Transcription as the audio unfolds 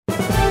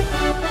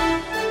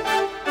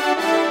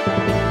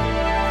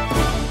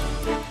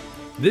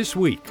This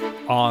week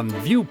on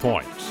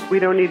Viewpoints. We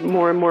don't need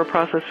more and more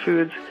processed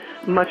foods,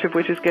 much of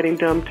which is getting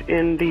dumped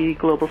in the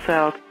global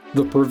south.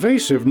 The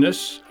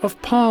pervasiveness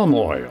of palm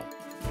oil.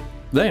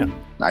 Then,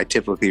 I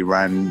typically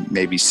run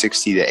maybe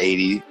 60 to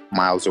 80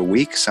 miles a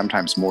week,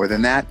 sometimes more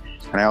than that.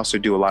 And I also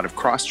do a lot of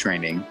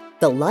cross-training.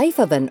 The life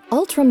of an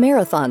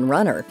ultra-marathon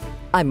runner.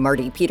 I'm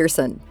Marty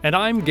Peterson. And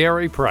I'm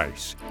Gary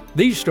Price.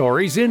 These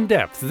stories in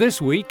depth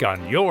this week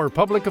on your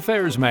public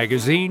affairs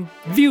magazine,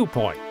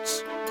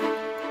 Viewpoints.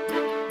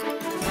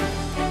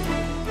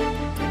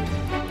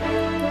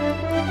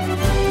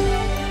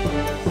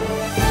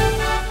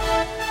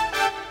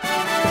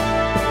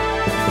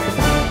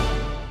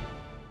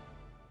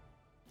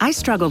 I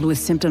struggled with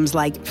symptoms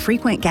like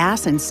frequent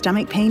gas and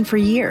stomach pain for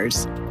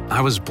years. I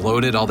was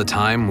bloated all the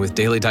time with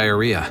daily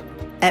diarrhea.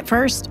 At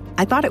first,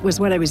 I thought it was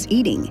what I was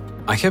eating.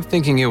 I kept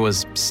thinking it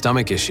was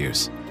stomach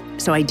issues.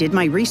 So I did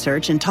my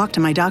research and talked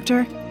to my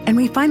doctor, and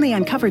we finally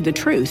uncovered the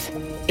truth.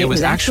 It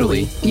was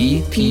actually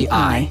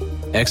EPI.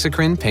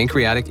 Exocrine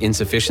pancreatic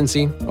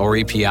insufficiency, or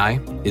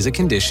EPI, is a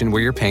condition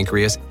where your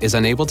pancreas is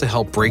unable to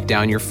help break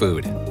down your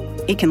food.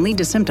 It can lead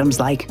to symptoms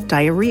like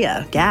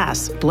diarrhea,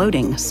 gas,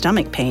 bloating,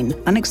 stomach pain,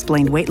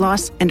 unexplained weight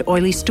loss, and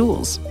oily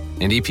stools.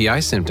 And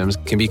EPI symptoms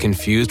can be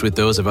confused with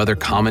those of other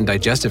common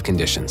digestive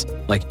conditions,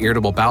 like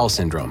irritable bowel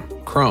syndrome,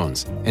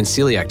 Crohn's, and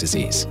celiac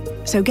disease.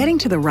 So getting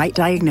to the right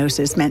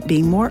diagnosis meant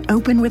being more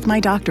open with my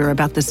doctor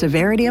about the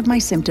severity of my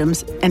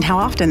symptoms and how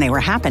often they were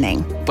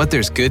happening. But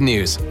there's good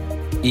news.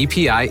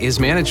 EPI is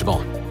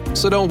manageable,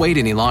 so don't wait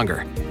any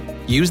longer.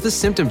 Use the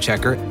symptom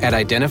checker at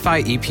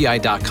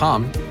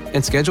identifyepi.com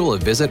and schedule a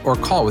visit or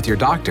call with your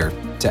doctor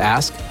to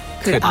ask,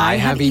 could I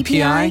have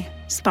EPI?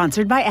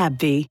 Sponsored by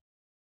AbbVie.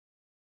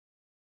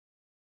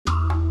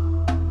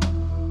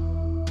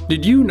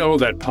 Did you know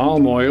that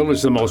palm oil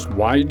is the most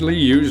widely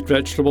used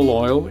vegetable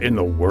oil in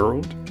the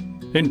world?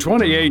 In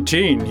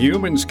 2018,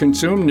 humans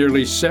consumed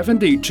nearly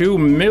 72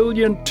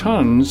 million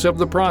tons of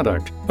the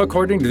product,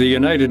 according to the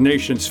United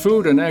Nations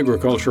Food and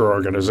Agriculture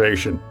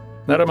Organization.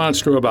 That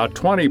amounts to about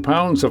 20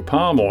 pounds of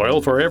palm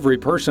oil for every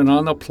person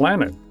on the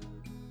planet.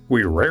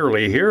 We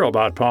rarely hear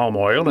about palm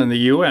oil in the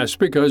U.S.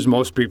 because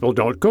most people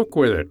don't cook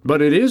with it, but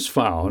it is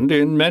found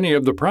in many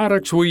of the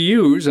products we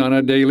use on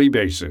a daily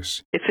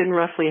basis. It's in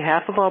roughly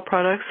half of all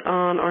products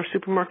on our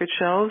supermarket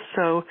shelves,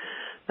 so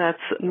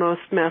that's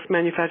most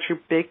mass-manufactured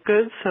baked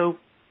goods, so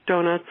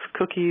donuts,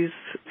 cookies,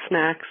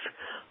 snacks,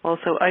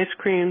 also ice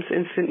creams,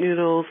 instant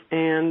noodles,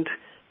 and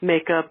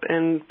makeup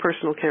and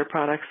personal care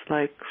products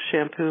like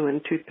shampoo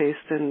and toothpaste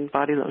and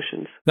body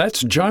lotions.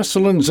 That's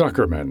Jocelyn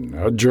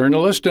Zuckerman, a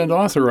journalist and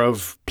author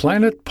of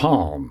Planet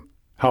Palm,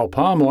 How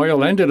Palm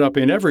Oil Ended Up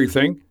in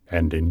Everything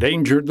and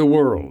Endangered the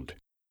World.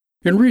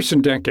 In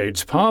recent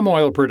decades, palm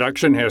oil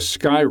production has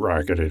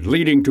skyrocketed,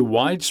 leading to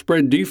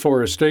widespread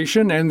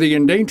deforestation and the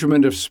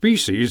endangerment of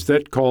species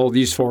that call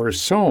these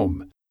forests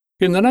home.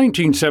 In the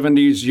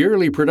 1970s,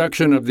 yearly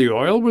production of the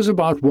oil was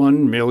about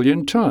 1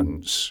 million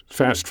tons.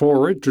 Fast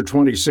forward to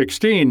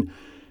 2016,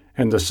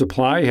 and the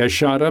supply has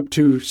shot up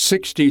to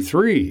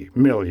 63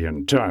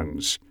 million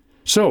tons.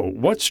 So,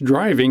 what's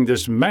driving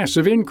this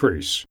massive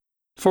increase?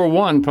 For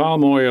one,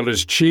 palm oil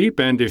is cheap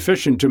and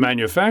efficient to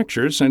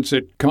manufacture since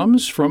it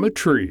comes from a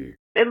tree.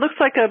 It looks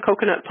like a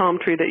coconut palm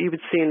tree that you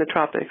would see in the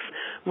tropics,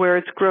 where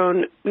it's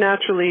grown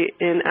naturally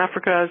in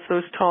Africa as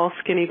those tall,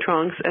 skinny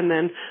trunks and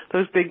then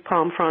those big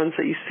palm fronds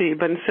that you see.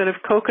 But instead of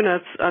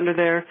coconuts under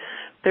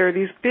there are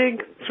these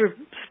big sort of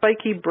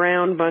spiky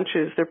brown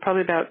bunches. They're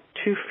probably about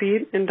 2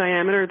 feet in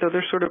diameter, though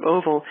they're sort of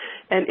oval.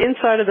 And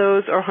inside of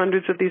those are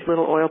hundreds of these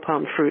little oil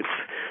palm fruits.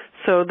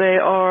 So they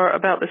are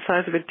about the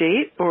size of a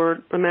date, or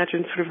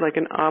imagine sort of like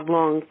an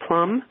oblong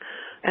plum.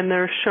 And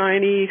they're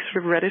shiny,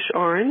 sort of reddish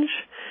orange.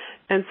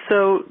 And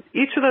so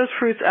each of those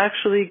fruits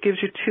actually gives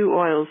you 2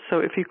 oils. So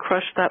if you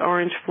crush that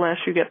orange flesh,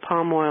 you get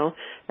palm oil.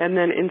 And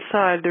then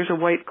inside there's a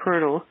white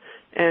kernel.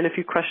 And if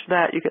you crush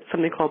that, you get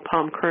something called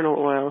palm kernel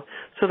oil.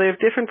 So they have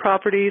different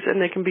properties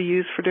and they can be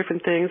used for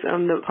different things.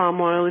 The palm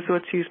oil is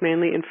what's used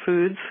mainly in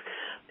foods.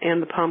 And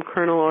the palm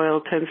kernel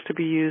oil tends to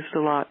be used a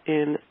lot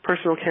in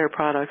personal care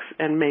products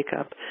and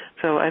makeup.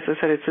 So as I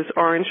said, it's this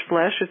orange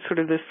flesh. It's sort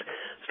of this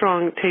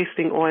strong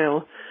tasting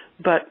oil.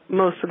 But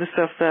most of the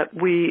stuff that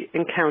we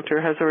encounter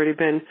has already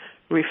been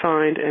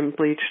refined and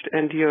bleached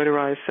and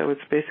deodorized, so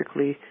it's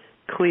basically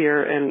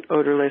clear and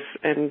odorless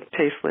and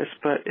tasteless,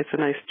 but it's a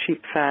nice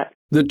cheap fat.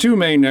 The 2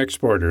 main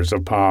exporters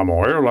of palm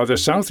oil are the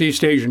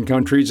Southeast Asian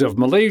countries of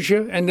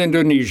Malaysia and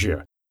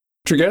Indonesia.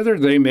 Together,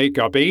 they make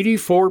up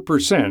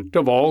 84%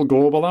 of all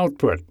global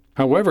output.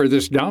 However,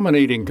 this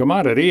dominating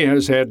commodity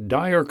has had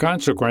dire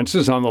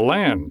consequences on the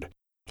land.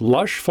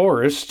 Lush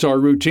forests are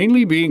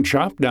routinely being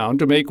chopped down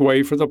to make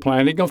way for the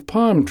planting of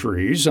palm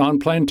trees on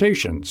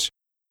plantations.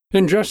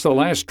 In just the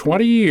last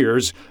 20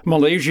 years,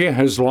 Malaysia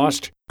has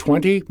lost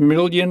 20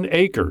 million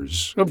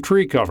acres of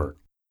tree cover.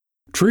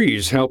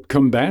 Trees help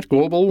combat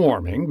global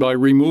warming by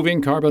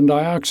removing carbon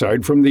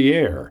dioxide from the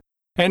air,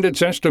 and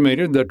it's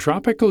estimated that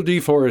tropical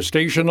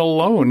deforestation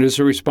alone is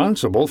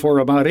responsible for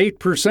about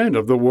 8%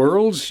 of the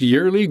world's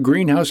yearly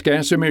greenhouse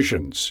gas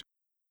emissions.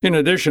 In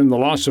addition, the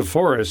loss of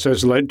forests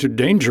has led to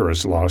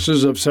dangerous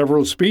losses of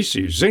several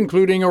species,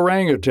 including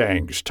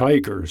orangutans,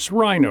 tigers,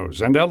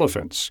 rhinos, and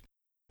elephants.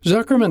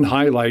 Zuckerman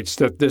highlights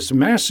that this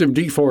massive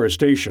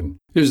deforestation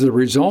is the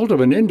result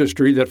of an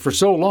industry that for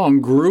so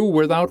long grew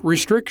without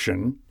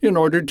restriction in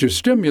order to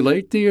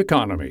stimulate the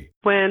economy.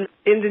 When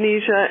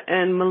Indonesia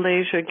and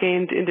Malaysia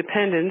gained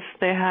independence,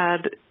 they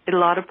had a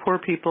lot of poor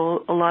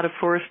people, a lot of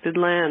forested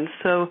land.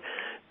 So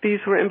these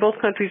were, in both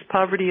countries,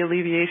 poverty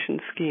alleviation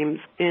schemes,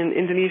 in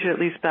Indonesia at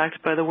least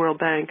backed by the World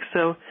Bank.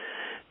 So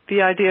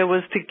the idea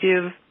was to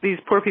give these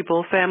poor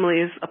people,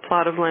 families, a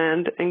plot of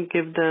land and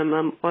give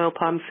them oil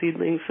palm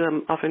seedlings,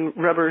 often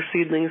rubber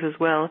seedlings as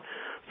well,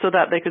 so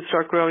that they could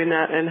start growing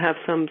that and have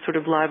some sort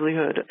of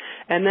livelihood.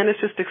 And then it's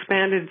just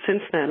expanded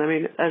since then. I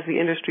mean, as the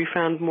industry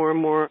found more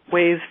and more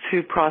ways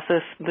to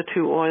process the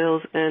two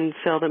oils and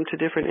sell them to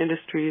different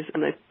industries,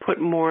 and they put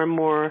more and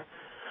more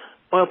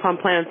oil palm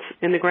plants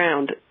in the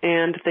ground.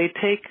 And they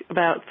take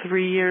about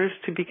 3 years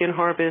to begin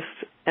harvest,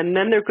 and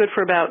then they're good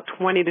for about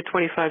 20 to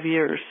 25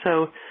 years.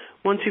 So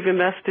once you've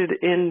invested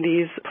in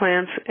these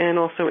plants and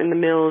also in the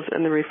mills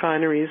and the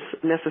refineries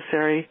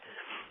necessary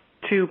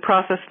to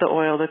process the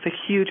oil, that's a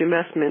huge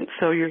investment,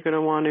 so you're going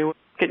to want to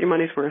get your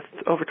money's worth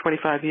over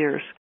 25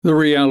 years. The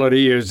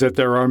reality is that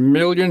there are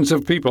millions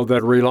of people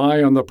that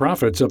rely on the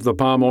profits of the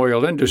palm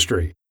oil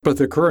industry, but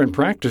the current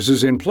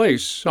practices in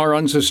place are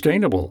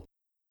unsustainable.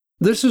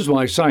 This is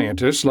why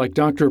scientists like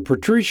Dr.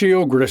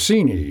 Patricio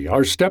Grassini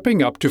are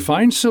stepping up to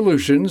find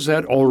solutions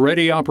at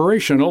already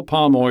operational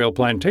palm oil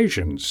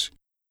plantations.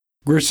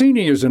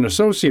 Grassini is an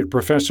associate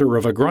professor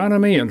of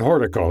agronomy and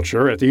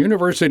horticulture at the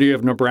University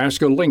of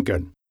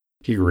Nebraska-Lincoln.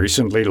 He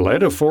recently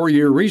led a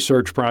 4-year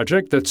research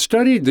project that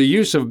studied the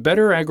use of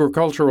better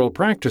agricultural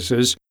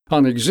practices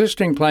on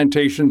existing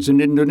plantations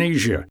in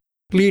Indonesia,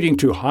 leading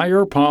to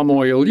higher palm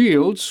oil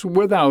yields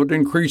without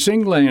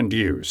increasing land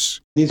use.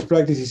 These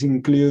practices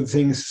include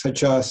things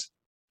such as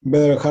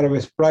better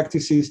harvest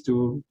practices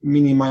to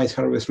minimize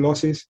harvest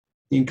losses,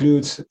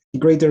 includes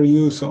greater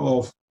use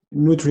of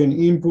nutrient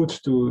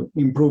inputs to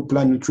improve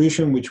plant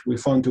nutrition, which we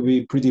found to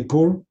be pretty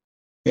poor,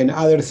 and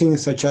other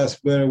things such as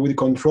better weed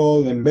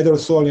control and better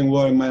soil and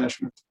water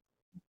management.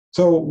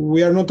 So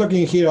we are not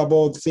talking here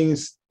about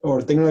things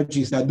or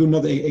technologies that do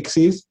not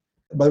exist,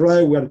 but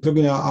rather we are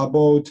talking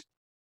about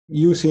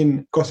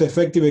using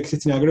cost-effective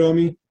existing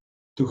agronomy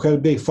to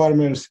help the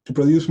farmers to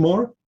produce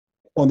more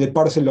on the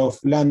parcel of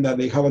land that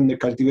they have under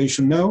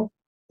cultivation now,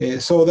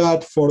 so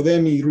that for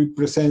them it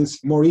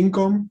represents more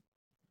income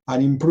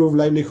and improved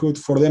livelihood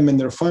for them and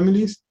their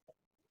families,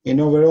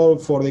 and overall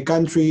for the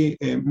country,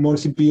 more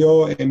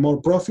CPO and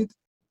more profit,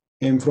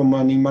 and from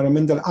an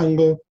environmental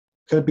angle,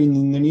 helping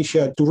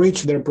Indonesia to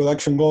reach their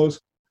production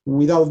goals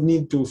without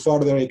need to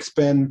further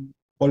expand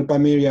oil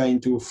palm area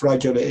into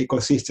fragile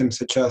ecosystems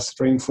such as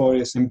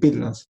rainforests and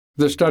peatlands.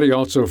 The study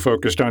also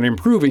focused on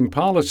improving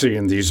policy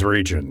in these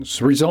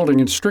regions,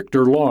 resulting in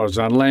stricter laws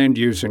on land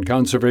use and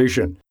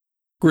conservation.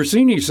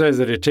 Grassini says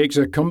that it takes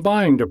a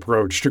combined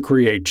approach to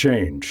create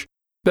change.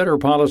 Better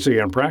policy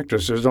and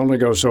practices only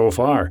go so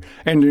far,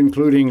 and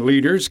including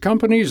leaders,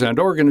 companies, and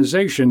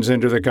organizations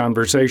into the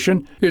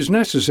conversation is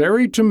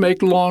necessary to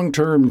make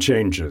long-term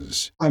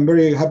changes. I'm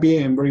very happy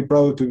and very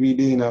proud to be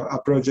leading a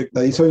project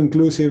that is so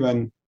inclusive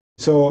and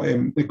so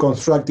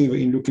constructive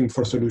in looking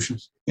for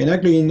solutions. And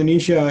actually,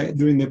 Indonesia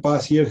during the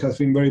past years has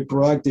been very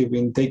proactive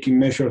in taking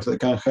measures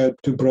that can help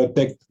to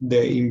protect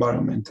the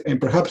environment.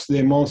 And perhaps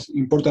the most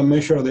important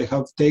measure they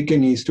have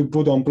taken is to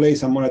put in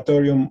place a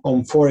moratorium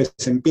on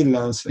forests and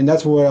peatlands. And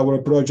that's where our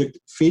project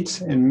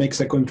fits and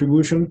makes a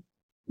contribution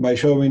by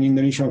showing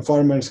Indonesian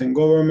farmers and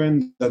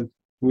government that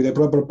with the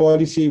proper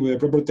policy, with the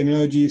proper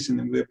technologies,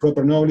 and with the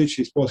proper knowledge,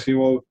 it's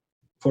possible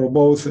for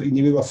both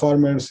individual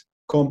farmers,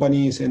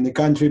 companies, and the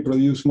country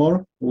produce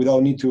more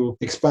without need to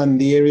expand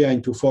the area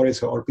into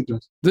forests or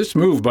peatlands. This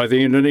move by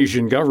the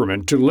Indonesian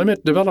government to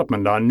limit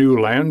development on new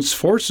lands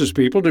forces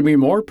people to be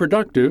more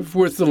productive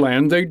with the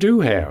land they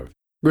do have.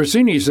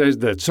 Grassini says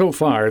that so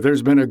far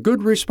there's been a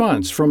good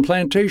response from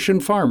plantation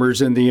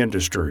farmers in the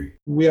industry.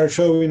 We are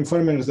showing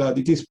farmers that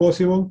it is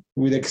possible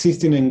with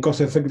existing and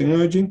cost-effective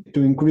technology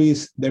to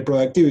increase their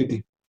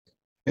productivity.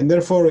 And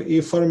therefore,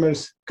 if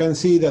farmers can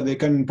see that they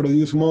can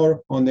produce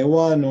more on the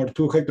 1 or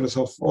 2 hectares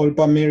of oil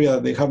palm area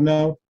that they have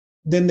now,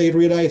 then they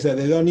realize that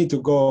they don't need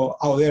to go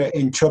out there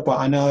and chop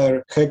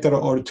another hectare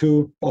or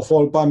 2 of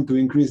oil palm to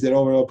increase their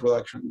overall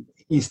production.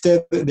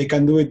 Instead, they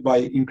can do it by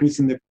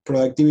increasing the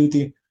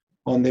productivity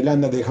on the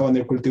land that they have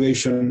under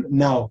cultivation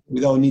now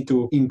without need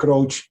to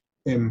encroach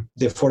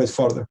the forest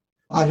further.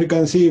 As you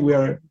can see, we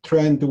are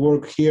trying to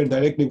work here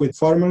directly with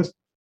farmers,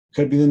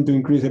 helping them to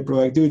increase their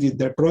productivity,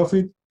 their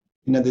profit,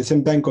 and at the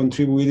same time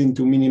contributing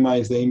to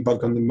minimize the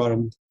impact on the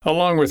environment.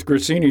 Along with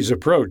Grassini's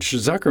approach,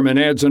 Zuckerman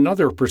adds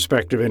another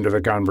perspective into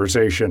the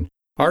conversation,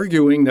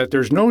 arguing that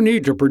there's no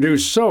need to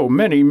produce so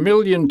many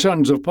million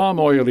tons of palm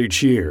oil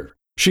each year.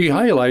 She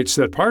highlights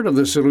that part of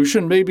the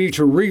solution may be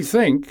to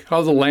rethink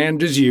how the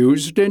land is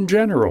used in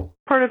general.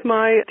 Part of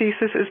my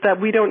thesis is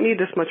that we don't need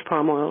this much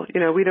palm oil.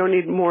 We don't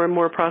need more and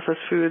more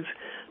processed foods.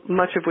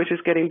 much of which is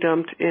getting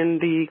dumped in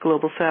the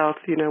global south,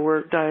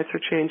 where diets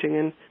are changing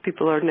and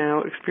people are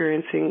now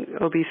experiencing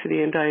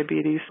obesity and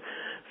diabetes.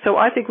 So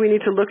I think we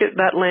need to look at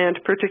that land,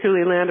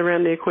 particularly land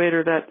around the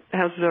equator that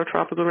houses our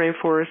tropical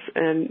rainforests,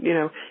 and,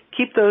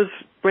 keep those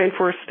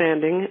rainforests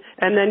standing,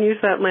 and then use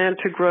that land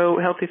to grow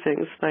healthy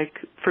things like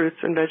fruits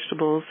and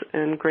vegetables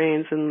and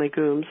grains and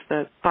legumes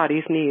that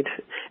bodies need.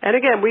 And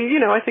again,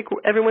 I think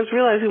everyone's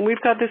realizing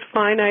we've got this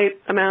finite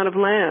amount of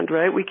land,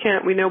 right? We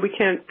know we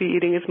can't be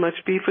eating as much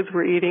beef as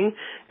we're eating,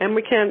 and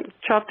we can't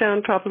chop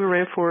down tropical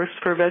rainforests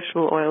for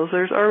vegetable oils.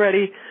 There's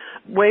already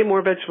way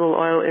more vegetable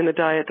oil in the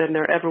diet than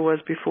there ever was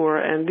before,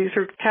 and these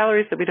are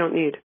calories that we don't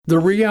need. The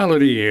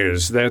reality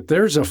is that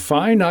there's a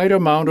finite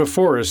amount of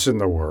forests in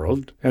the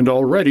world, and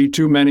already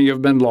too many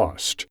have been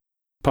lost.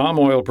 Palm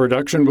oil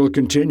production will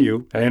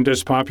continue, and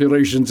as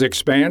populations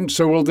expand,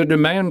 so will the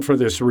demand for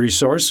this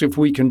resource if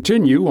we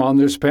continue on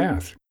this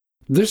path.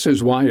 This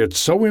is why it's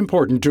so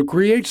important to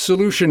create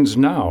solutions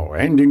now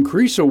and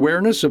increase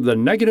awareness of the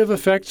negative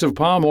effects of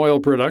palm oil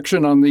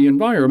production on the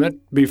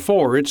environment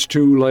before it's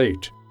too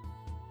late.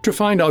 To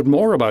find out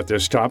more about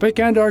this topic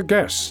and our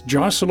guests,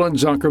 Jocelyn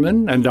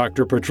Zuckerman and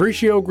Dr.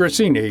 Patricio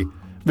Grassini,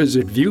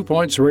 visit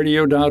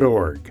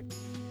viewpointsradio.org.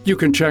 You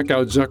can check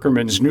out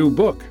Zuckerman's new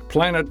book,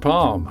 Planet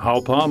Palm: How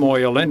Palm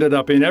Oil Ended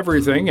Up in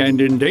Everything and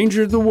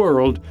Endangered the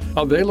World,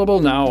 available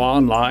now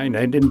online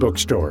and in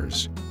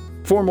bookstores.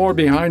 For more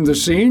behind the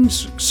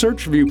scenes,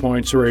 search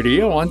Viewpoints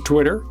Radio on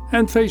Twitter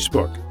and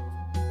Facebook.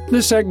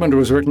 This segment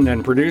was written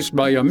and produced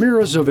by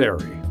Amira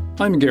Zaveri.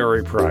 I'm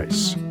Gary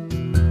Price.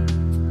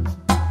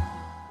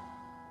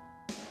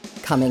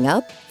 Coming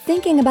up,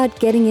 thinking about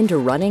getting into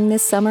running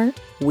this summer?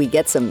 We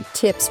get some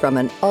tips from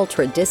an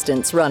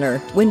ultra-distance runner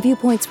when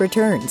Viewpoints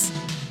returns.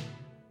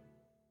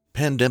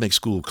 Pandemic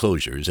school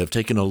closures have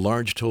taken a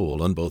large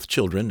toll on both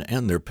children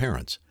and their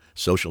parents,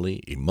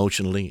 socially,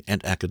 emotionally,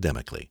 and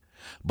academically.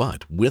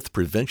 But with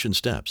prevention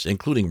steps,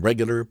 including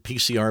regular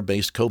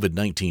PCR-based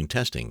COVID-19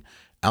 testing,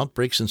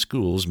 outbreaks in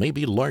schools may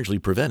be largely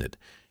prevented.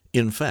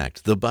 In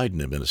fact, the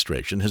Biden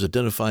administration has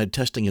identified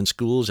testing in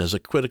schools as a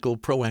critical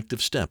proactive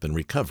step in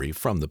recovery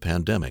from the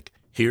pandemic.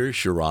 Here's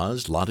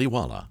Shiraz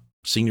Ladiwala,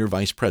 Senior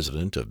Vice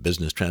President of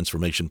Business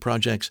Transformation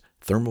Projects,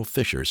 Thermo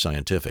Fisher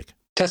Scientific.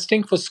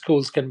 Testing for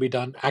schools can be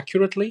done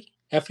accurately,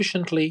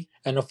 efficiently,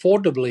 and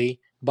affordably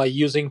by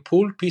using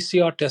pooled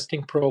PCR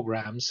testing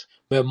programs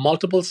where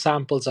multiple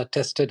samples are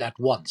tested at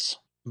once.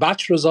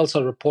 Batch results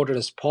are reported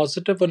as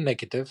positive or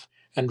negative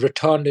and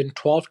returned in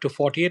 12 to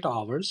 48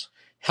 hours,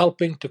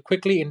 helping to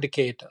quickly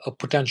indicate a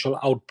potential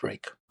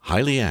outbreak.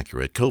 Highly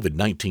accurate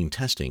COVID-19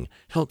 testing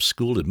helps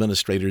school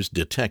administrators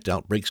detect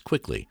outbreaks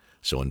quickly,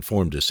 so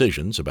informed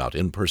decisions about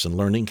in-person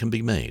learning can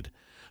be made.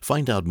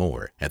 Find out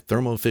more at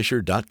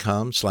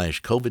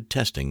thermofisher.com/COVID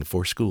testing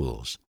for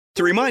schools.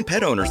 To remind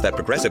pet owners that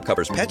Progressive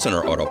covers pets on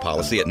our auto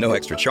policy at no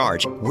extra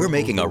charge, we're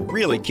making a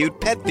really cute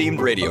pet-themed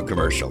radio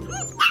commercial.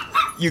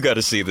 You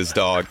gotta see this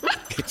dog.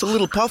 It's a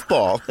little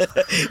puffball.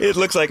 It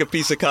looks like a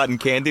piece of cotton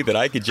candy that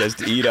I could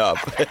just eat up.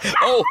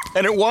 Oh,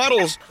 and it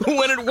waddles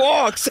when it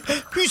walks.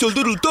 He's a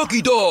little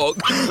ducky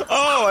dog.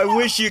 Oh, I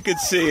wish you could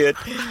see it.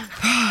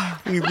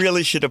 We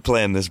really should have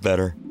planned this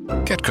better.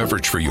 Get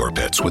coverage for your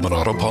pets with an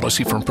auto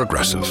policy from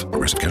Progressive.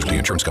 Progressive Casualty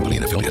Insurance Company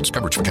and Affiliates.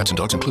 Coverage for cats and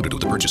dogs included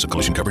with the purchase of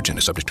collision coverage and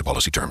is subject to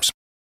policy terms.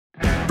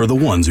 For the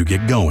ones who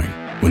get going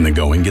when the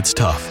going gets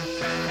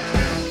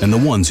tough. And the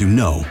ones who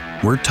know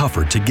we're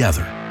tougher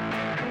together.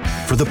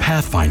 For the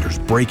Pathfinders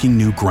breaking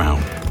new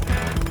ground.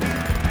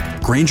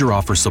 Grainger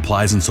offers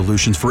supplies and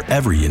solutions for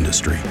every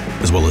industry,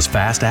 as well as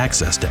fast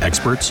access to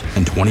experts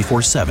and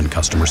 24/7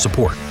 customer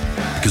support.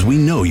 Because we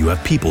know you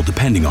have people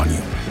depending on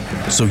you.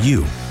 So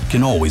you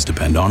can always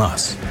depend on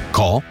us.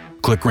 Call,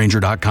 click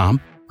Grainger.com,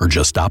 or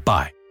just stop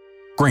by.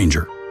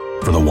 Grainger,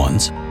 for the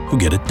ones who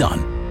get it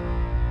done.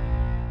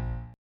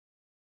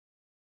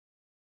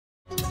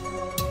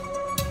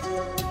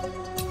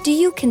 Do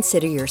you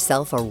consider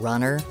yourself a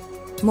runner?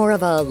 More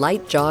of a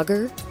light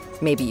jogger?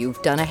 Maybe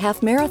you've done a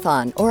half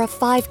marathon or a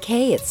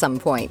 5K at some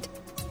point.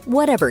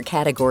 Whatever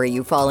category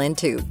you fall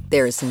into,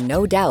 there's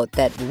no doubt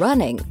that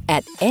running,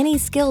 at any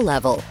skill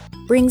level,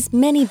 brings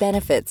many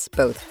benefits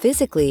both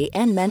physically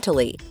and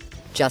mentally.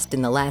 Just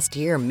in the last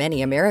year,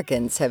 many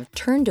Americans have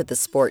turned to the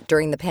sport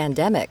during the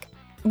pandemic.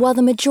 While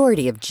the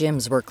majority of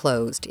gyms were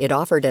closed, it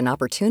offered an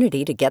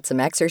opportunity to get some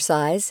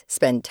exercise,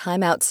 spend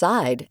time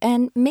outside,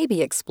 and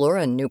maybe explore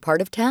a new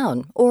part of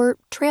town or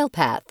trail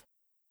path.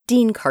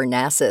 Dean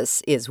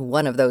Karnassus is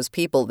one of those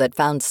people that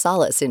found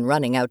solace in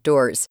running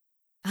outdoors.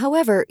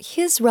 However,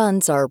 his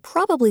runs are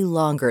probably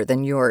longer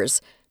than yours.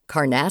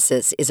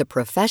 Karnassus is a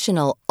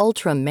professional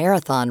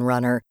ultra-marathon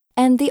runner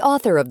and the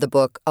author of the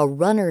book A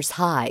Runner's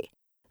High.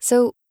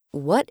 So,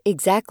 what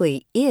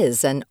exactly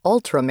is an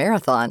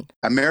ultra-marathon?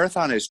 A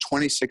marathon is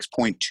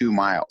 26.2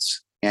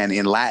 miles. And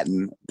in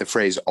Latin, the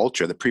phrase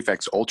ultra, the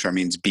prefix ultra,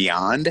 means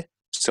beyond.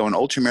 So an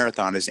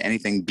ultra-marathon is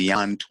anything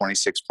beyond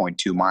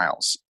 26.2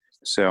 miles.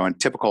 So a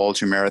typical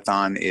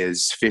ultramarathon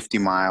is 50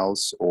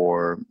 miles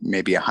or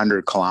maybe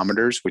 100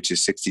 kilometers, which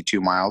is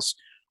 62 miles,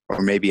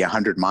 or maybe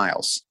 100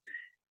 miles.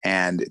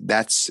 And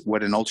that's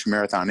what an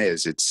ultramarathon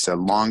is. It's a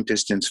long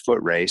distance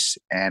foot race,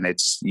 and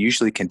it's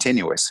usually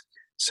continuous.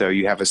 So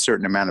you have a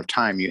certain amount of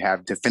time you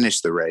have to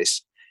finish the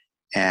race.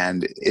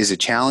 And is it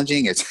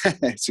challenging?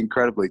 It's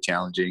incredibly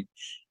challenging.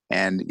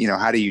 And,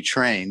 how do you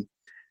train?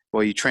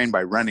 Well, you train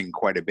by running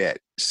quite a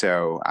bit.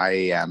 So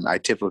I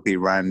typically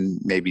run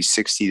maybe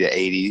 60 to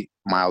 80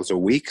 miles a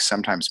week,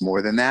 sometimes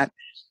more than that.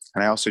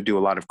 And I also do a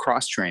lot of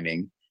cross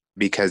training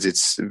because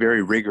it's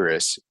very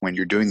rigorous when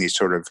you're doing these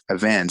sort of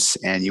events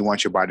and you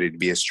want your body to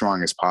be as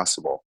strong as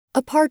possible.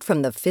 Apart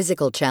from the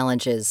physical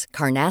challenges,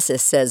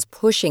 Karnazes says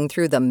pushing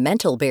through the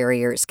mental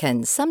barriers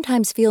can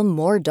sometimes feel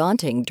more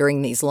daunting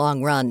during these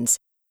long runs.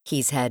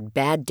 He's had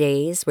bad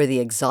days where the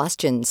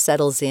exhaustion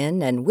settles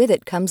in, and with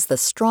it comes the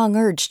strong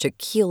urge to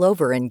keel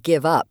over and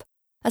give up,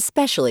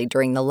 especially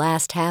during the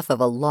last half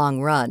of a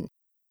long run.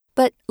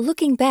 But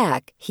looking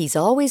back, he's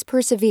always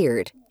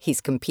persevered.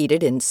 He's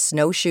competed in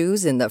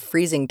snowshoes in the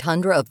freezing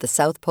tundra of the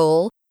South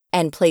Pole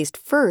and placed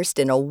first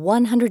in a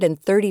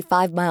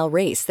 135-mile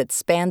race that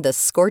spanned the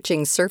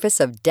scorching surface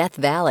of Death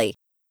Valley.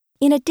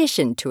 In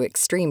addition to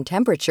extreme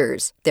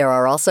temperatures, there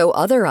are also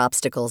other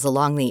obstacles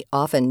along the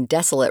often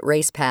desolate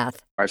race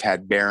path. I've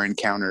had bear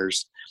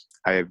encounters.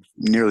 I've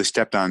nearly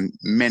stepped on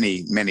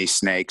many, many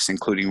snakes,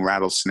 including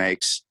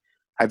rattlesnakes.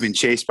 I've been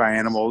chased by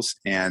animals,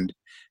 and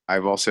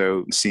I've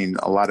also seen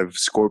a lot of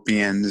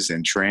scorpions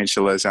and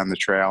tarantulas on the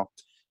trail.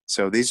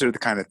 So these are the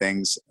kind of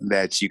things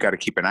that you got to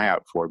keep an eye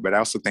out for. But I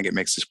also think it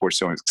makes the sport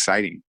so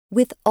exciting.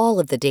 With all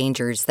of the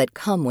dangers that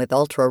come with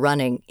ultra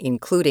running,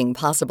 including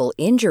possible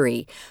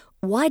injury,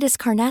 why does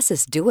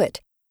Karnazes do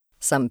it?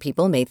 Some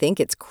people may think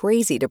it's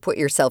crazy to put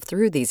yourself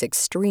through these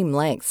extreme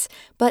lengths,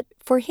 but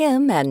for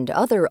him and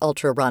other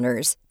ultra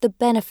runners, the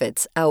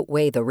benefits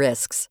outweigh the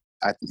risks.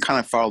 I kind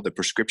of followed the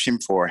prescription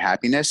for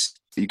happiness.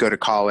 You go to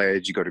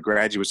college, you go to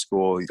graduate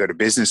school, you go to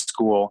business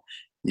school,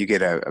 you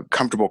get a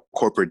comfortable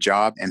corporate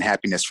job, and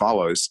happiness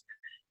follows.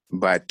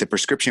 But the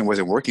prescription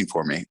wasn't working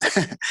for me.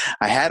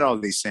 I had all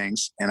these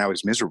things, and I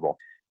was miserable.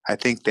 I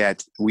think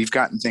that we've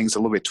gotten things a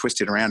little bit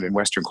twisted around in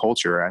Western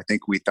culture. I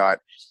think we thought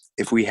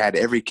if we had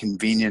every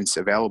convenience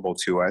available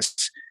to us,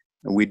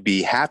 we'd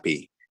be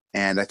happy.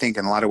 And I think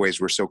in a lot of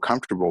ways we're so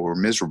comfortable, we're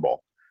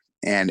miserable.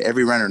 And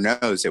every runner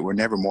knows that we're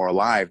never more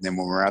alive than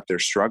when we're out there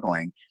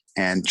struggling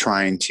and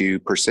trying to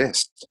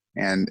persist.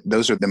 And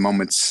those are the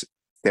moments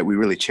that we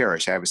really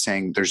cherish. I was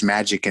saying there's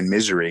magic in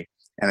misery,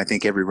 and I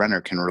think every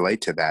runner can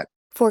relate to that.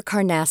 For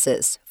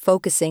Karnazes,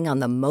 focusing on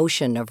the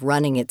motion of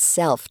running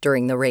itself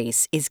during the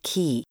race is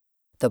key.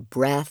 The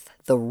breath,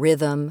 the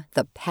rhythm,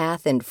 the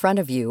path in front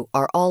of you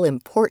are all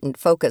important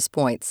focus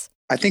points.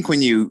 I think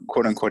when you,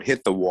 quote unquote,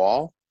 hit the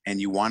wall and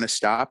you want to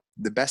stop,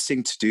 the best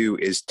thing to do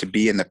is to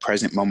be in the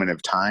present moment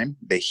of time,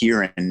 the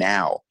here and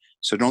now.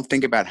 So don't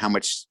think about how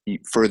much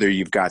further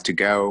you've got to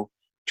go.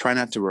 Try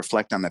not to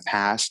reflect on the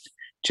past.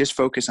 Just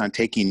focus on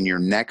taking your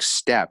next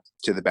step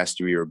to the best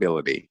of your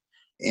ability.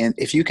 And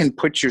if you can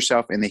put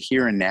yourself in the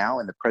here and now,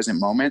 in the present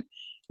moment,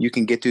 you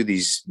can get through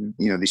these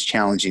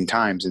challenging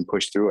times and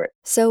push through it.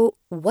 So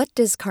what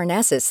does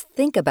Karnazes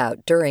think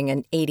about during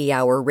an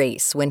 80-hour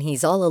race when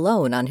he's all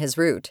alone on his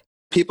route?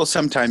 People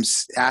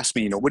sometimes ask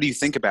me, what do you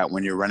think about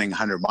when you're running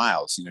 100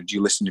 miles? Do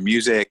you listen to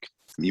music?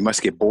 You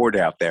must get bored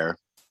out there.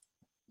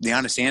 The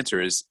honest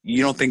answer is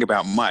you don't think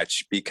about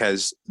much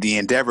because the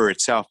endeavor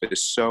itself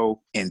is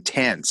so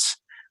intense.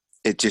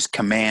 It just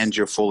commands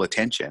your full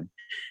attention.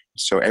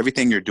 So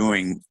everything you're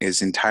doing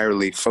is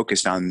entirely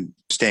focused on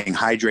staying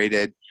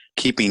hydrated,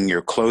 keeping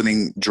your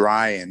clothing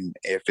dry, and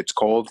if it's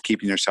cold,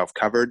 keeping yourself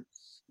covered.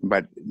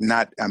 But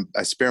not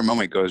a spare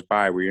moment goes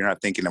by where you're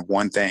not thinking of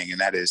one thing, and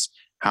that is,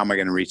 how am I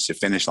going to reach the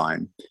finish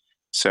line?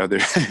 So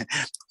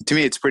to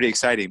me, it's pretty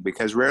exciting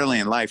because rarely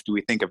in life do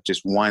we think of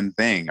just one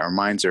thing. Our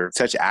minds are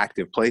such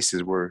active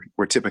places where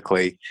we're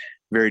typically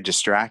very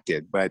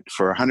distracted. But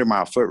for a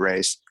 100-mile foot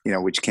race,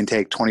 which can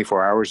take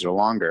 24 hours or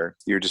longer,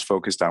 you're just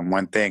focused on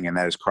one thing, and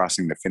that is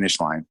crossing the finish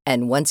line.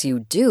 And once you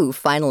do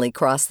finally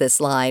cross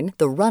this line,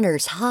 the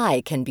runner's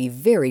high can be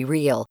very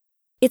real.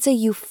 It's a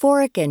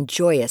euphoric and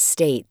joyous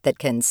state that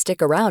can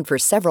stick around for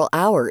several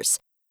hours.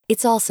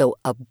 It's also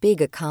a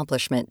big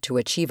accomplishment to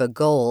achieve a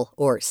goal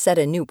or set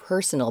a new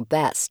personal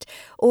best,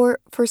 or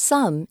for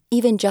some,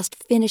 even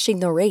just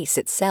finishing the race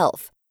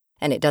itself.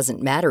 And it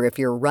doesn't matter if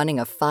you're running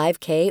a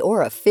 5K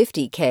or a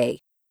 50K.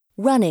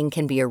 Running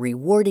can be a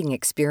rewarding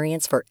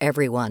experience for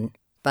everyone.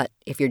 But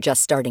if you're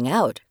just starting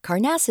out,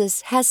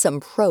 Karnazes has some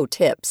pro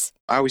tips.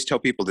 I always tell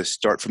people to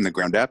start from the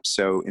ground up,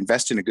 so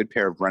invest in a good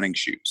pair of running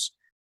shoes.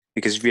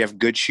 Because if you have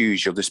good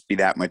shoes, you'll just be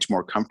that much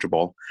more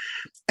comfortable.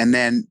 And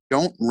then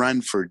don't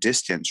run for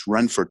distance,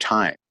 run for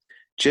time.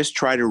 Just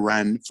try to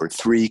run for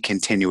 3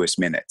 continuous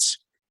minutes.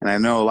 And I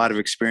know a lot of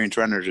experienced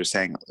runners are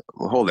saying,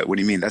 well, hold it, what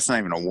do you mean? That's not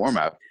even a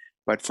warm-up.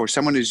 But for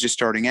someone who's just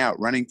starting out,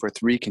 running for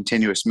 3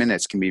 continuous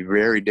minutes can be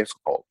very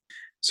difficult.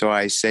 So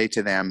I say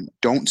to them,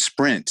 don't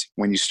sprint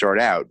when you start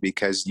out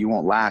because you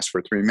won't last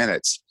for 3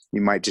 minutes.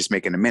 You might just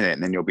make it a minute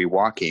and then you'll be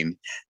walking.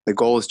 The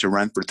goal is to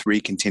run for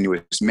 3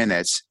 continuous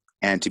minutes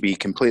and to be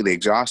completely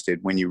exhausted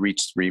when you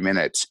reach 3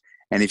 minutes.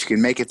 And if you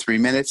can make it 3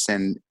 minutes,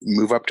 then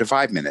move up to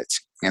 5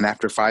 minutes. And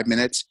after 5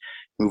 minutes,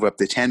 move up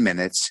to 10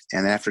 minutes.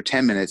 And after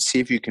 10 minutes, see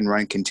if you can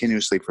run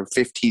continuously for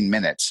 15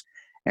 minutes.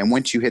 And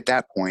once you hit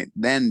that point,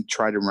 then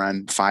try to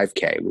run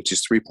 5K, which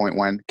is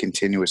 3.1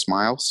 continuous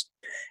miles.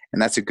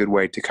 And that's a good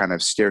way to kind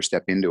of stair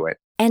step into it.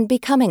 And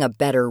becoming a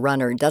better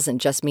runner doesn't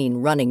just mean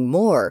running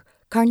more.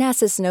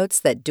 Karnazes notes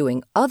that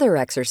doing other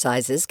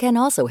exercises can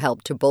also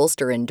help to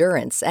bolster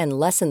endurance and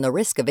lessen the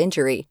risk of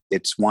injury.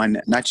 It's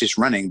one, not just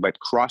running, but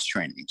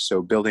cross-training.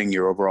 So building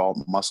your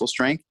overall muscle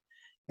strength.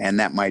 And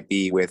that might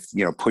be with,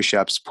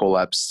 push-ups,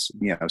 pull-ups,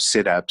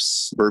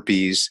 sit-ups,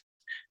 burpees,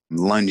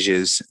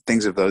 lunges,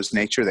 things of those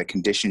nature that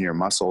condition your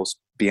muscles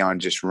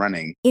beyond just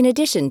running. In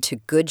addition to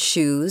good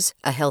shoes,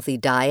 a healthy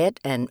diet,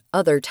 and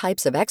other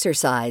types of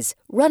exercise,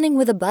 running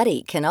with a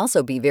buddy can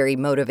also be very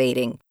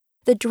motivating.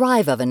 The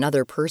drive of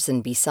another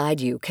person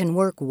beside you can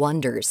work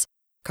wonders.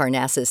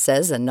 Karnazes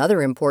says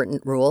another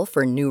important rule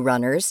for new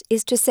runners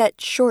is to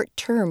set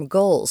short-term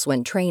goals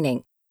when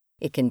training.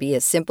 It can be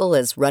as simple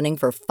as running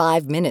for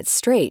 5 minutes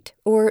straight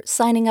or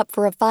signing up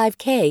for a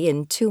 5K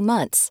in 2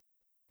 months.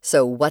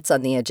 So what's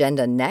on the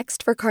agenda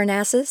next for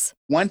Karnazes?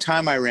 One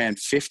time I ran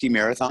 50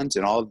 marathons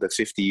in all of the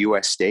 50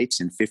 U.S. states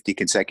in 50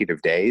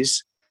 consecutive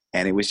days.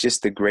 And it was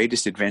just the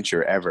greatest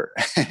adventure ever.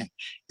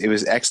 It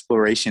was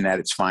exploration at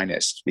its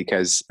finest,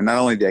 because not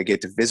only did I get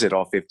to visit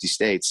all 50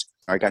 states,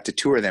 I got to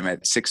tour them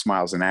at 6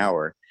 miles an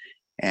hour.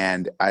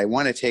 And I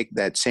want to take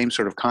that same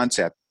sort of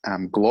concept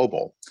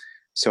global.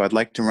 So I'd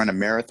like to run a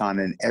marathon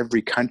in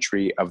every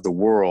country of the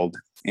world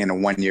in a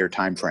 1-year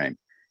time frame.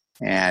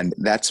 And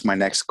that's my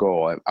next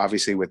goal.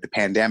 Obviously, with the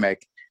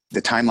pandemic,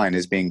 the timeline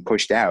is being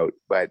pushed out,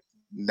 but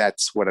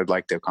that's what I'd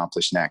like to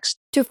accomplish next.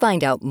 To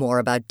find out more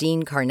about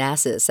Dean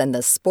Karnazes and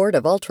the sport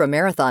of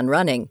ultramarathon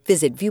running,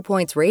 visit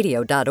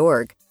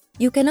viewpointsradio.org.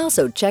 You can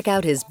also check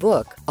out his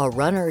book, A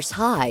Runner's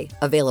High,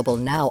 available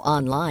now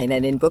online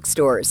and in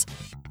bookstores.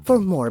 For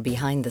more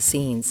behind the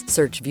scenes,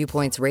 search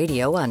Viewpoints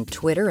Radio on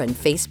Twitter and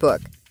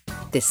Facebook.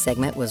 This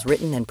segment was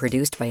written and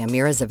produced by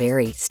Amira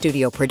Zaveri.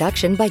 Studio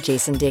production by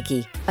Jason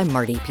Dickey. I'm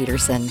Marty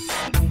Peterson.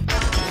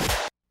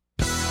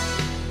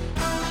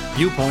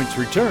 Viewpoints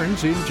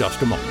returns in just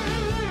a moment.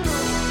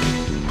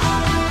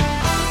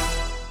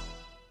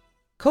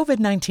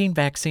 COVID-19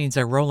 vaccines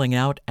are rolling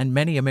out, and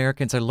many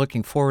Americans are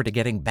looking forward to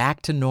getting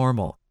back to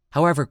normal.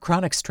 However,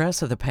 chronic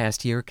stress of the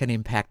past year can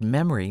impact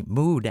memory,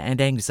 mood,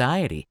 and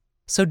anxiety.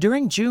 So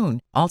during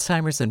June,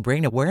 Alzheimer's and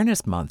Brain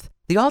Awareness Month,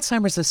 the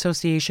Alzheimer's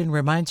Association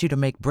reminds you to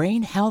make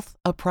brain health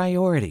a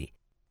priority.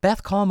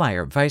 Beth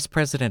Kallmeyer, Vice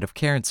President of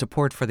Care and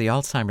Support for the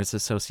Alzheimer's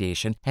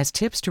Association, has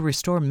tips to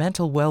restore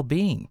mental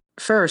well-being.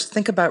 First,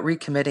 think about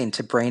recommitting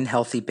to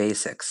brain-healthy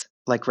basics,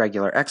 like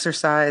regular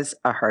exercise,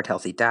 a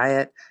heart-healthy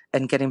diet,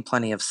 and getting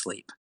plenty of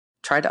sleep.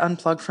 Try to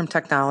unplug from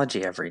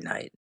technology every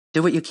night.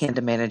 Do what you can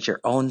to manage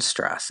your own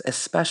stress,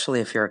 especially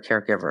if you're a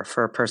caregiver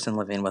for a person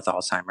living with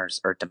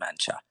Alzheimer's or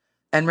dementia.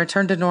 And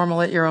return to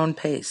normal at your own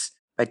pace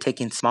by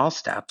taking small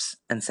steps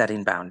and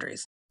setting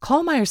boundaries.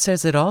 Kallmeyer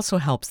says it also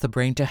helps the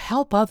brain to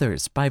help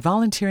others by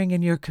volunteering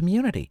in your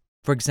community.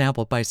 For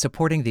example, by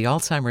supporting the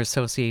Alzheimer's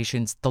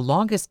Association's The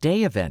Longest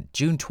Day event,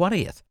 June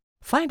 20th.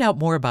 Find out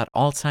more about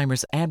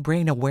Alzheimer's and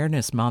Brain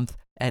Awareness Month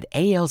at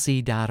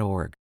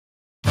alz.org.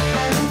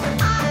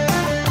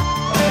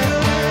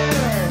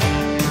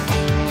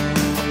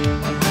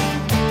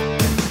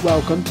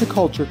 Welcome to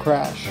Culture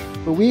Crash,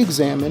 where we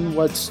examine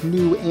what's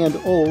new and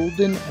old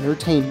in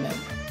entertainment.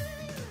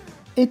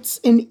 It's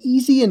an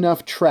easy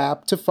enough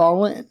trap to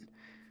fall in.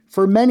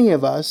 For many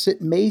of us,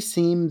 it may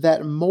seem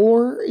that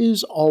more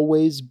is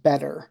always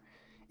better.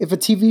 If a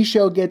TV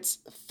show gets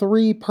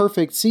 3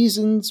 perfect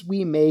seasons,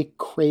 we may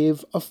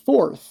crave a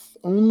 4th,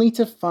 only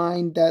to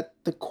find that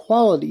the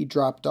quality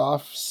dropped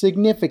off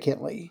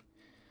significantly.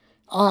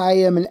 I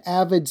am an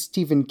avid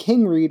Stephen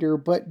King reader,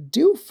 but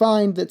do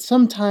find that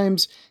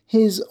sometimes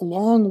his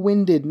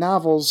long-winded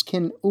novels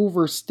can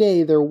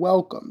overstay their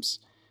welcomes.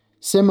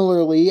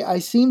 Similarly, I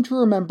seem to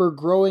remember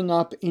growing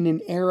up in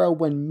an era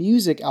when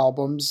music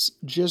albums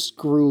just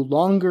grew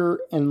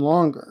longer and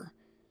longer.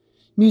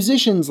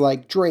 Musicians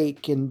like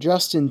Drake and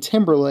Justin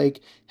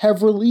Timberlake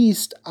have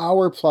released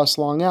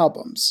hour-plus-long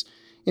albums.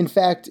 In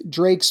fact,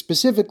 Drake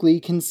specifically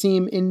can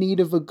seem in need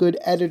of a good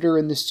editor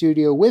in the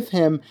studio with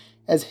him,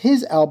 as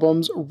his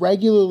albums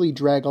regularly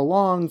drag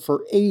along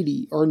for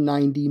 80 or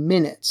 90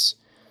 minutes.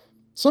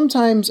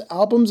 Sometimes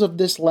albums of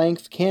this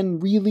length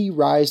can really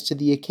rise to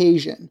the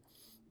occasion.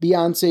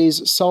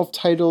 Beyoncé's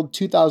self-titled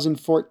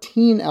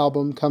 2014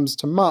 album comes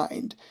to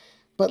mind,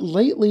 but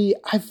lately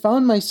I've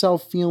found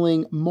myself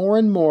feeling more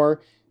and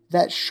more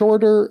that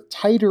shorter,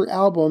 tighter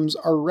albums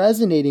are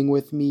resonating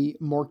with me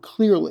more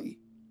clearly.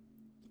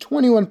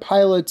 21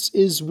 Pilots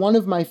is one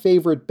of my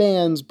favorite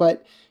bands,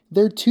 but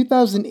their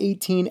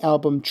 2018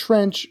 album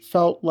Trench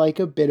felt like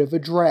a bit of a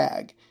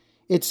drag.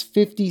 Its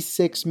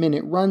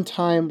 56-minute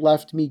runtime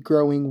left me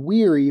growing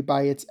weary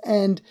by its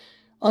end,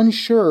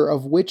 unsure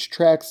of which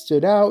track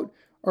stood out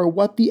or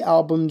what the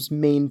album's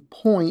main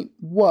point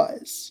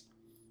was.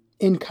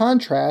 In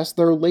contrast,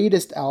 their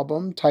latest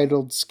album,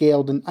 titled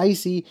Scaled and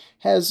Icy,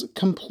 has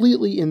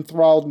completely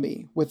enthralled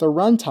me, with a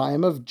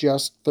runtime of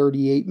just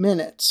 38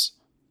 minutes.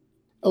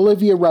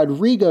 Olivia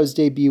Rodrigo's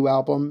debut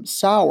album,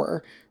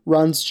 Sour,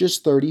 runs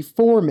just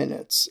 34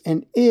 minutes,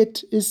 and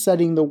it is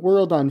setting the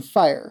world on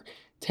fire,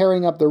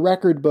 tearing up the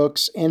record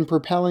books and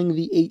propelling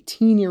the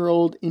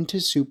 18-year-old into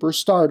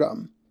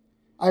superstardom.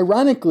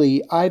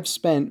 Ironically, I've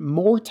spent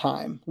more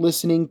time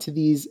listening to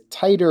these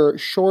tighter,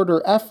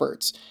 shorter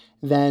efforts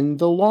than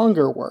the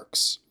longer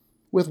works.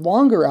 With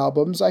longer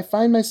albums, I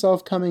find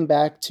myself coming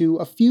back to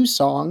a few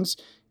songs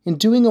and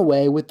doing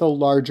away with the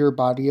larger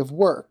body of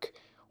work,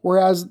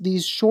 whereas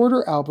these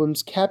shorter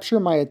albums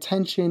capture my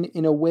attention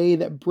in a way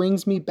that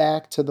brings me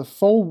back to the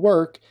full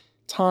work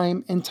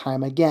time and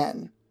time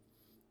again.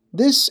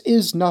 This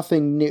is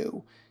nothing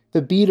new.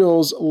 The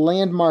Beatles'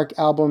 landmark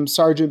album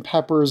Sgt.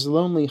 Pepper's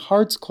Lonely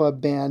Hearts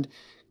Club Band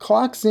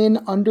clocks in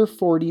under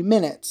 40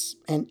 minutes,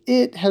 and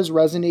it has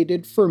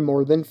resonated for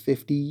more than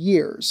 50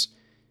 years.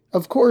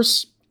 Of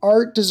course,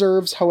 art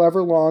deserves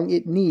however long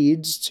it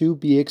needs to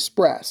be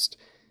expressed,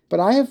 but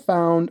I have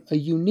found a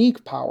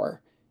unique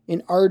power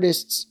in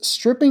artists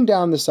stripping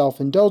down the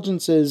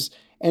self-indulgences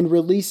and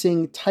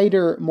releasing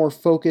tighter, more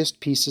focused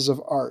pieces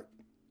of art.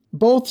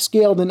 Both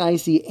Scaled and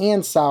Icy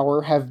and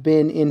Sour have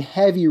been in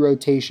heavy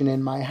rotation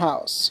in my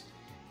house.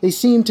 They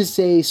seem to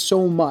say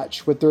so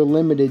much with their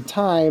limited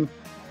time,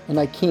 and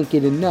I can't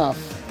get enough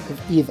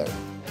of either.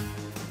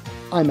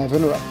 I'm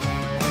Evan Rowe.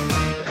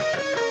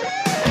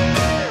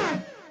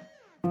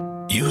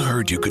 You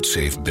heard you could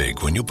save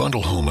big when you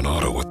bundle home and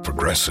auto with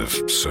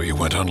Progressive, so you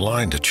went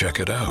online to check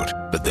it out.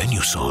 But then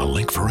you saw a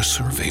link for a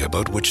survey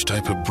about which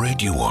type of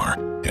bread you are.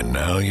 And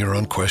now you're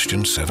on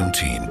question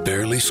 17,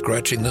 barely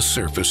scratching the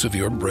surface of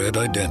your bread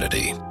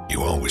identity.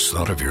 You always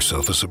thought of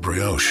yourself as a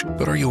brioche,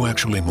 but are you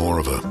actually more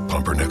of a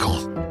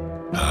pumpernickel?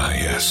 Ah,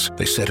 yes,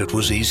 they said it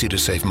was easy to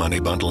save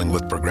money bundling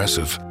with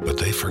Progressive, but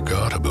they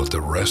forgot about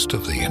the rest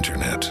of the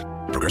internet.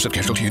 Progressive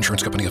Casualty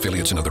Insurance Company,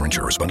 affiliates, and other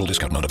insurers. Bundle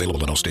discount not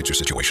available in all states or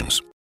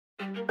situations.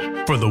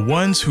 For the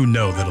ones who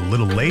know that a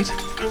little late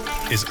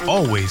is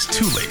always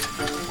too late,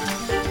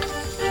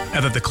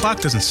 and that the clock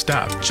doesn't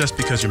stop just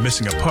because you're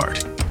missing a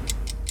part,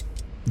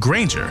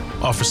 Grainger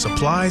offers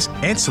supplies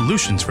and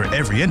solutions for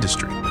every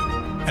industry.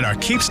 And our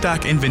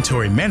KeepStock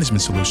inventory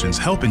management solutions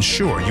help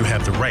ensure you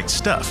have the right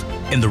stuff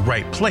in the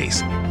right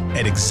place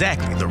at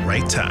exactly the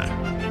right time.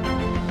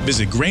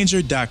 Visit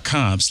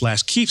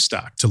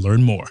Grainger.com/KeepStock to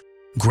learn more.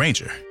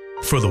 Grainger,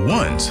 for the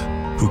ones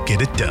who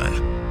get it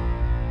done.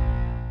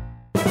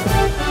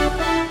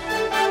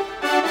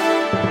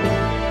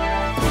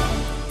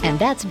 And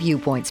that's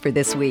Viewpoints for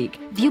this week.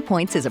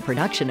 Viewpoints is a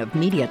production of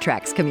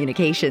MediaTrax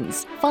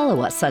Communications.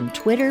 Follow us on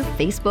Twitter,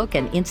 Facebook,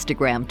 and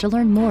Instagram to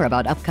learn more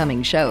about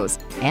upcoming shows.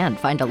 And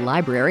find a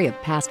library of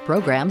past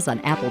programs on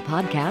Apple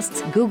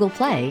Podcasts, Google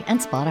Play, and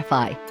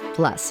Spotify.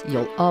 Plus,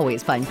 you'll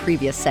always find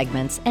previous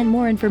segments and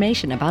more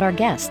information about our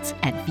guests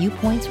at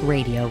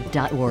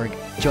viewpointsradio.org.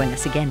 Join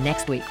us again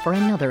next week for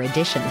another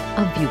edition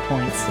of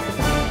Viewpoints.